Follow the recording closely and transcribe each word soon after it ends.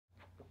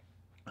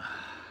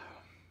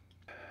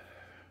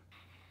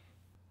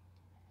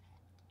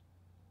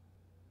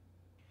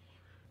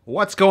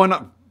What's going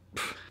on?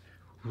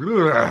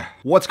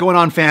 What's going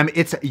on, fam?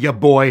 It's your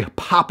boy,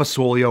 Papa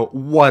Swolio.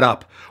 What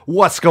up?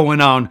 What's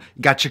going on?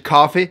 Got your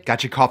coffee?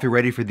 Got your coffee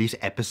ready for this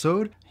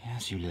episode?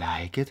 Yes, you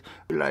like it?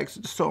 You like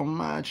it so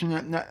much.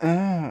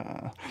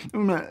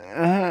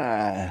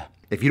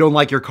 If you don't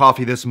like your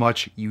coffee this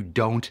much, you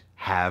don't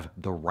have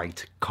the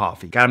right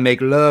coffee. Gotta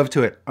make love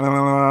to it.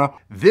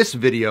 This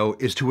video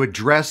is to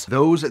address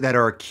those that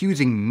are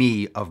accusing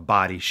me of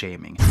body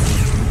shaming.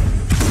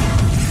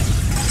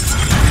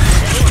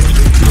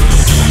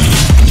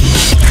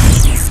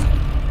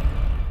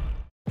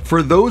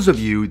 For those of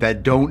you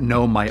that don't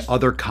know my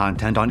other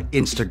content on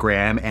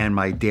Instagram and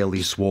my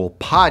Daily Swole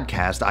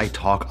podcast, I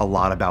talk a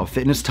lot about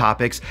fitness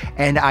topics,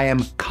 and I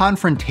am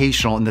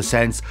confrontational in the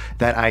sense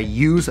that I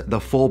use the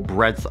full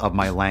breadth of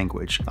my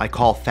language. I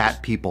call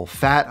fat people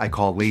fat, I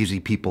call lazy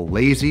people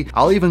lazy,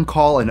 I'll even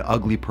call an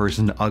ugly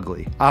person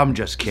ugly. I'm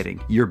just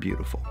kidding, you're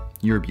beautiful.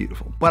 You're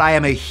beautiful. But I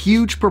am a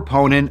huge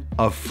proponent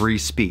of free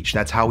speech.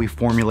 That's how we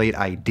formulate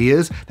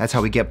ideas. That's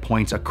how we get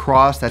points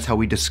across. That's how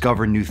we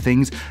discover new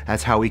things.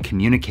 That's how we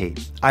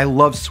communicate. I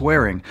love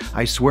swearing.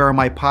 I swear on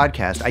my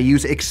podcast. I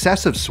use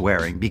excessive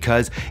swearing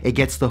because it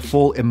gets the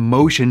full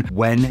emotion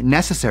when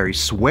necessary.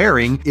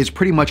 Swearing is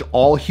pretty much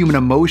all human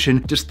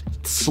emotion just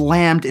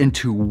slammed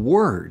into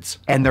words.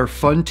 And they're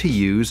fun to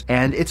use,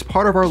 and it's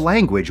part of our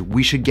language.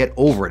 We should get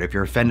over it. If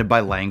you're offended by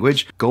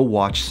language, go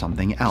watch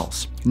something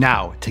else.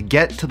 Now, to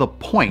get to the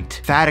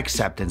point, fat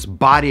acceptance,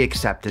 body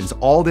acceptance,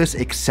 all this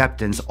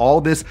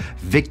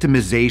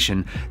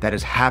victimization that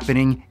is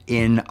happening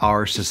in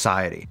our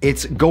society.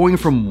 It's going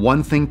from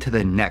one thing to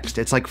the next.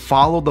 It's like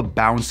follow the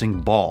bouncing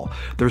ball.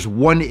 There's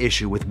one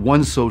issue with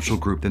one social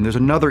group, then there's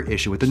another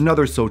issue with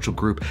another social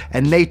group,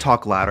 and they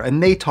talk louder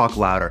and they talk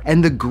louder.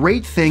 And the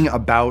great thing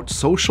about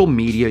social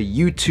media,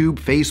 YouTube,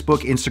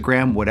 Facebook,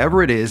 Instagram,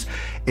 whatever it is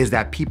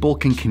that people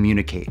can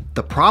communicate.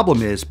 The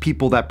problem is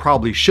people that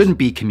probably shouldn't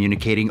be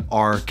communicating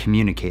are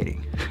communicating.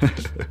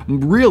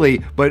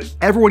 Really, but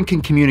everyone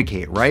can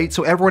communicate, right?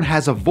 So everyone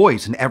has a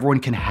voice and everyone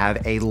can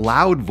have a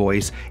loud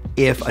voice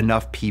if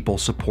enough people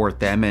support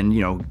them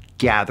and,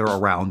 gather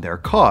around their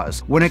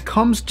cause. When it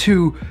comes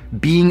to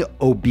being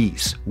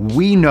obese,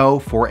 we know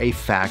for a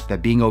fact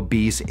that being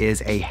obese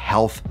is a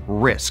health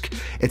risk.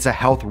 It's a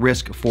health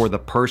risk for the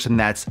person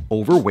that's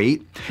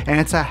overweight, and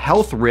it's a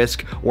health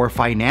risk or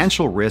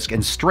financial risk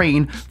and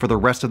strain for the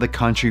rest of the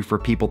country, for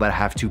people that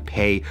have to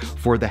pay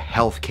for the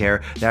health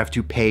care, that have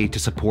to pay to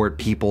support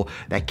people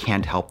that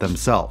can't help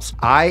themselves.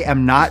 I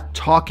am not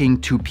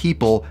talking to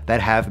people that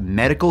have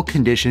medical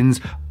conditions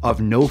of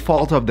no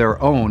fault of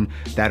their own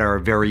that are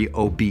very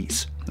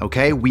obese.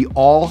 Okay, we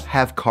all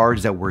have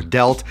cards that we're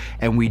dealt,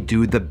 and we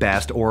do the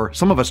best, or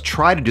some of us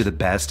try to do the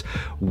best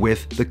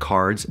with the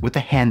cards, with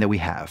the hand that we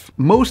have.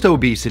 Most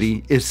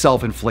obesity is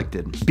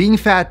self-inflicted. Being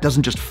fat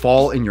doesn't just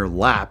fall in your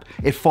lap,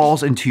 it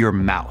falls into your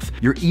mouth.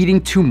 You're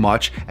eating too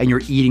much and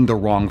you're eating the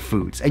wrong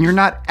foods, and you're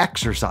not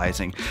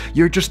exercising.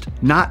 You're just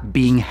not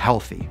being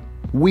healthy.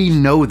 We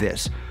know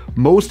this.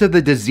 Most of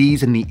the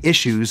disease and the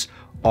issues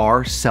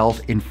are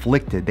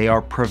self-inflicted. They are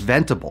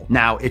preventable.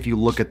 Now, if you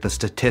look at the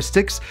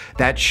statistics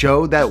that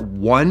show that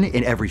 1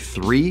 in every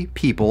 3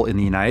 people in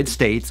the United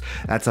States,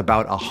 that's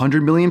about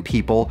 100 million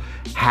people,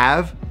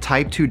 have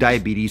type 2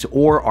 diabetes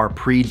or are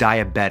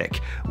pre-diabetic,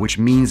 which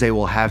means they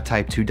will have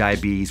type 2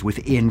 diabetes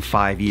within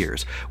 5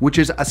 years, which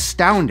is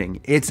astounding.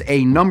 It's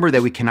a number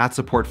that we cannot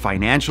support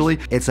financially.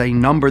 It's a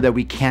number that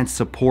we can't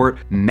support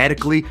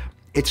medically.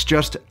 It's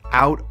just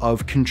out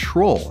of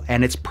control,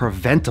 and it's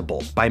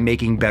preventable by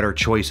making better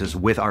choices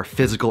with our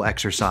physical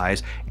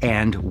exercise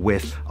and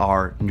with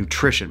our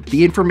nutrition.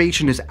 The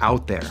information is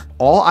out there.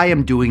 All I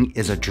am doing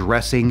is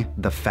addressing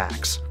the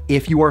facts.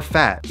 If you are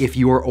fat, if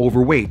you are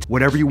overweight,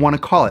 whatever you want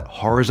to call it,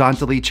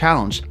 horizontally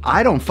challenged,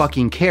 I don't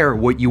fucking care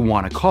what you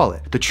want to call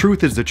it. The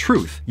truth is the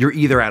truth. You're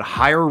either at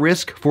higher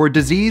risk for a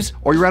disease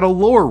or you're at a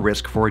lower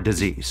risk for a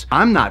disease.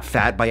 I'm not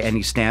fat by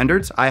any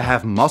standards. I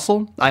have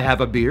muscle, I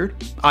have a beard,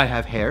 I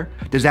have hair.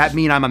 Does that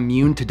mean I'm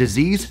immune to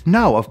disease?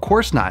 No, of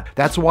course not.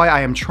 That's why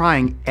I am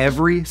trying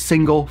every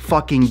single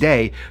fucking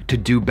day to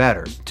do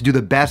better, to do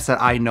the best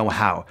that I know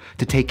how,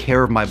 to take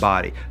care of my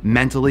body,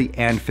 mentally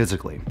and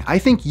physically. I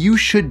think you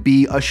should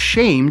be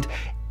ashamed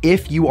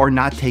if you are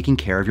not taking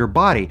care of your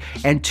body,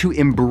 and to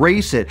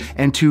embrace it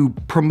and to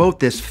promote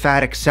this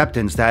fat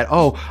acceptance that,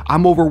 oh,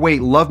 I'm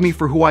overweight, love me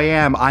for who I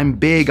am, I'm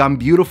big, I'm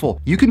beautiful.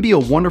 You can be a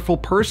wonderful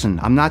person.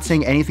 I'm not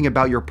saying anything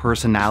about your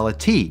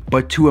personality,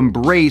 but to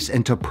embrace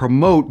and to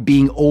promote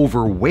being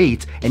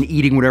overweight and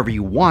eating whatever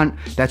you want,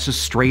 that's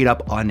just straight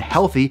up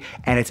unhealthy,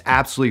 and it's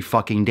absolutely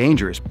fucking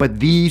dangerous. But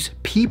these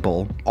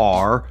people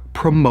are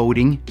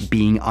promoting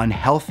being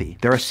unhealthy.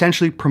 They're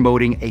essentially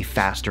promoting a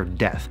faster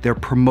death. They're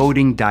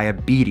promoting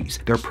diabetes.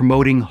 They're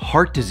promoting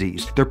heart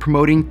disease. They're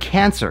promoting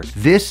cancer.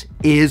 This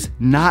is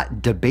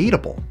not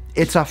debatable.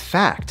 It's a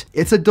fact.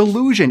 It's a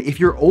delusion. If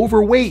you're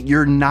overweight,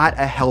 you're not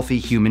a healthy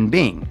human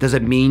being. Does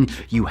it mean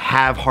you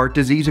have heart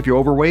disease if you're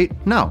overweight?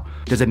 No.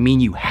 Does it mean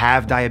you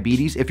have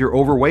diabetes if you're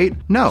overweight?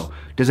 No.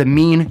 Does it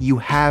mean you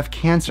have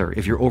cancer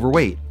if you're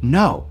overweight?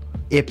 No.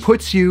 It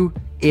puts you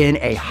in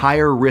a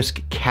higher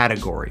risk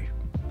category.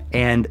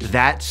 And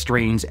that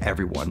strains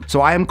everyone. So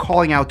I am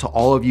calling out to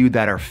all of you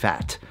that are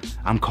fat.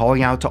 I'm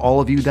calling out to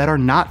all of you that are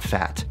not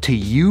fat to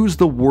use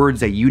the words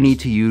that you need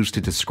to use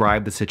to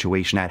describe the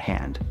situation at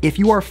hand. If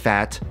you are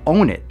fat,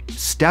 own it.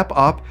 Step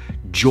up,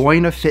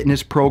 join a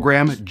fitness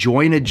program,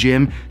 join a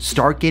gym,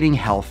 start getting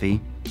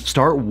healthy,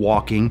 start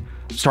walking,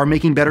 start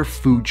making better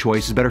food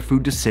choices, better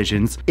food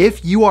decisions.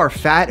 If you are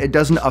fat, it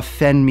doesn't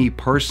offend me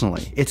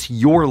personally. It's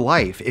your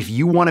life. If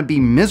you want to be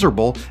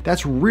miserable,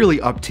 that's really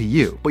up to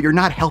you, but you're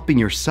not helping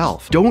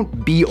yourself.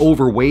 Don't be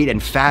overweight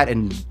and fat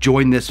and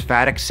join this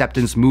fat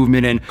acceptance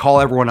movement and call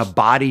everyone a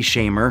body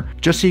shamer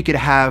just so you could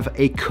have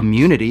a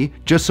community,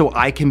 just so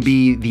I can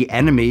be the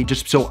enemy,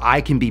 just so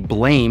I can be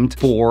blamed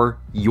for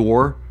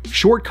your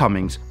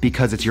shortcomings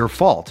because it's your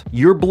fault.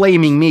 You're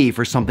blaming me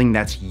for something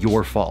that's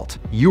your fault.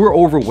 You are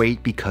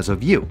overweight because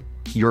of you.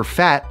 You're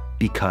fat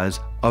because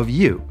of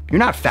you. You're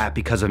not fat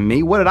because of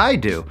me. What did I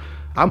do?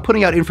 I'm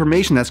putting out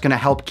information that's gonna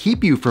help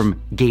keep you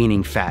from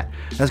gaining fat.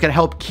 That's gonna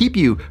help keep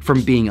you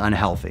from being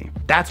unhealthy.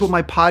 That's what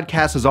my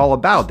podcast is all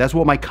about. That's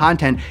what my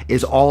content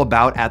is all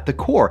about at the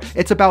core.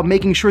 It's about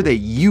making sure that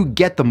you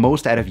get the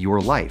most out of your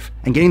life.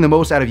 And getting the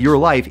most out of your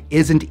life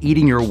isn't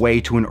eating your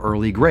way to an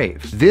early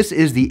grave. This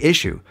is the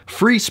issue.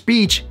 Free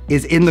speech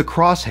is in the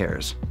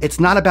crosshairs. It's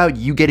not about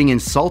you getting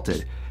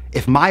insulted.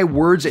 If my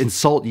words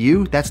insult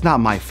you, that's not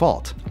my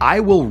fault.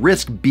 I will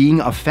risk being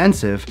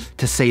offensive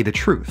to say the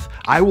truth.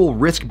 I will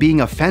risk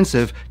being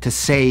offensive to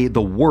say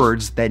the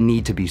words that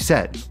need to be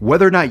said.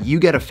 Whether or not you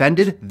get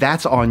offended,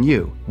 that's on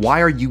you.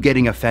 Why are you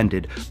getting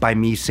offended by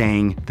me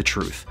saying the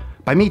truth?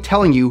 By me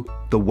telling you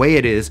the way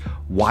it is,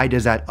 why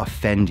does that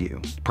offend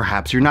you?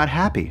 Perhaps you're not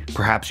happy.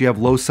 Perhaps you have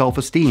low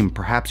self-esteem.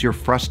 Perhaps you're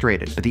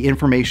frustrated, but the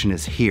information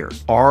is here.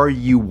 Are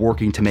you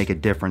working to make a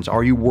difference?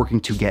 Are you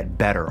working to get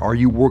better? Are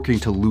you working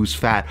to lose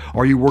fat?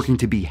 Are you working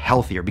to be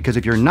healthier? Because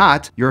if you're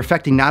not, you're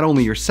affecting not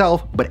only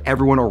yourself, but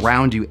everyone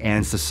around you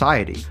and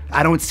society.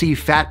 I don't see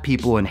fat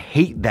people and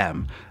hate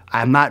them.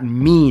 I'm not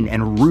mean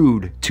and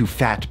rude to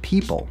fat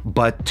people,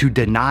 but to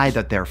deny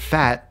that they're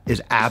fat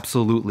is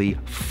absolutely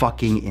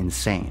fucking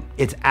insane.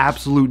 It's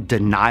absolute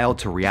denial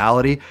to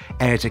reality,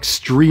 and it's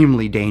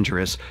extremely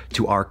dangerous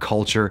to our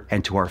culture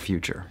and to our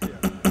future.